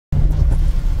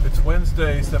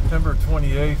Wednesday, September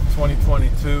 28th,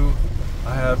 2022.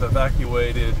 I have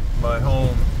evacuated my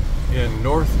home in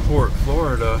Northport,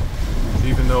 Florida,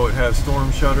 even though it has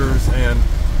storm shutters and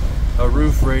a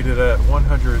roof rated at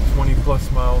 120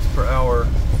 plus miles per hour.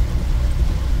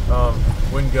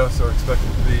 Wind gusts are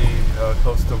expected to be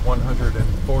close to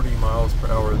 140 miles per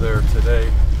hour there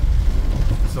today.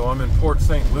 So I'm in Port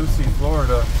St. Lucie,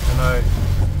 Florida, and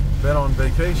I've been on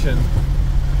vacation.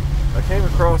 I came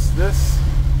across this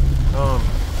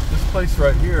place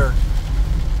right here.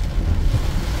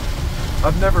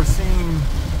 I've never seen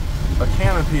a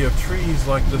canopy of trees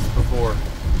like this before.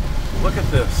 Look at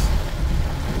this.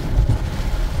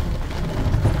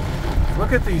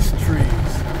 Look at these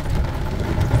trees.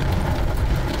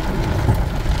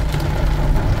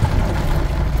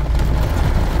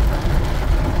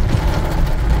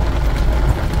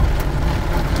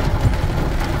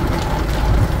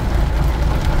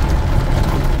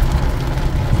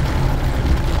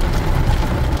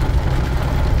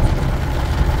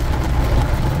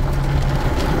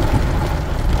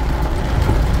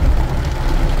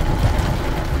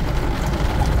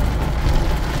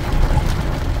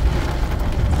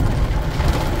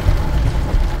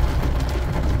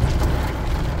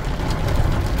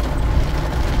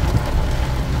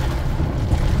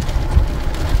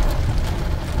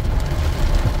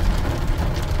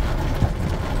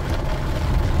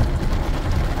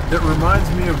 It reminds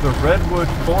me of the redwood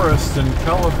forest in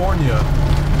California,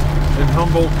 in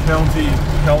Humboldt County,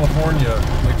 California.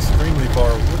 Extremely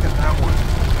far. Look at that one.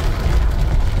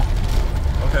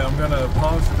 Okay, I'm gonna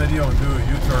pause the video and do a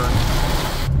U-turn.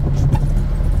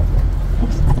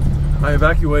 I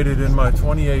evacuated in my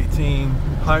 2018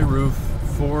 high roof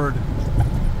Ford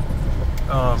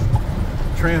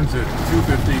Transit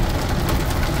 250.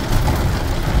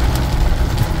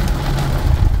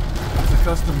 It's a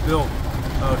custom built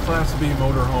Class B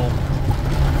motorhome,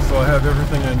 so I have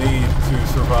everything I need to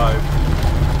survive.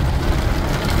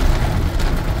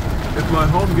 If my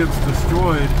home gets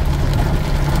destroyed,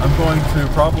 I'm going to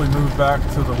probably move back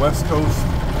to the west coast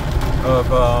of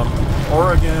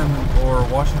Oregon or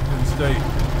Washington State.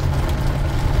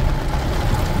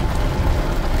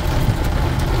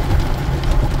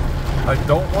 I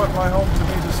don't want my home to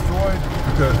be destroyed,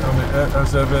 because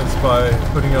as evidenced by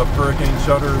putting up hurricane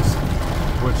shutters,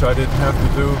 which I didn't have to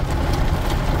do.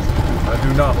 I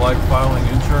do not like filing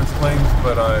insurance claims,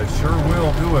 but I sure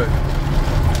will do it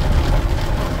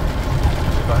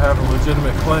if I have a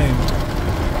legitimate claim.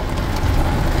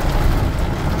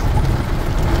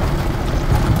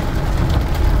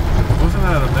 Wasn't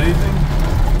that amazing?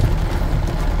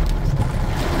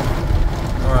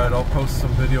 Alright, I'll post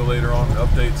some video later on,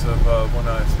 updates of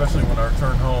especially when I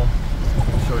return home,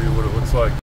 and show you what it looks like.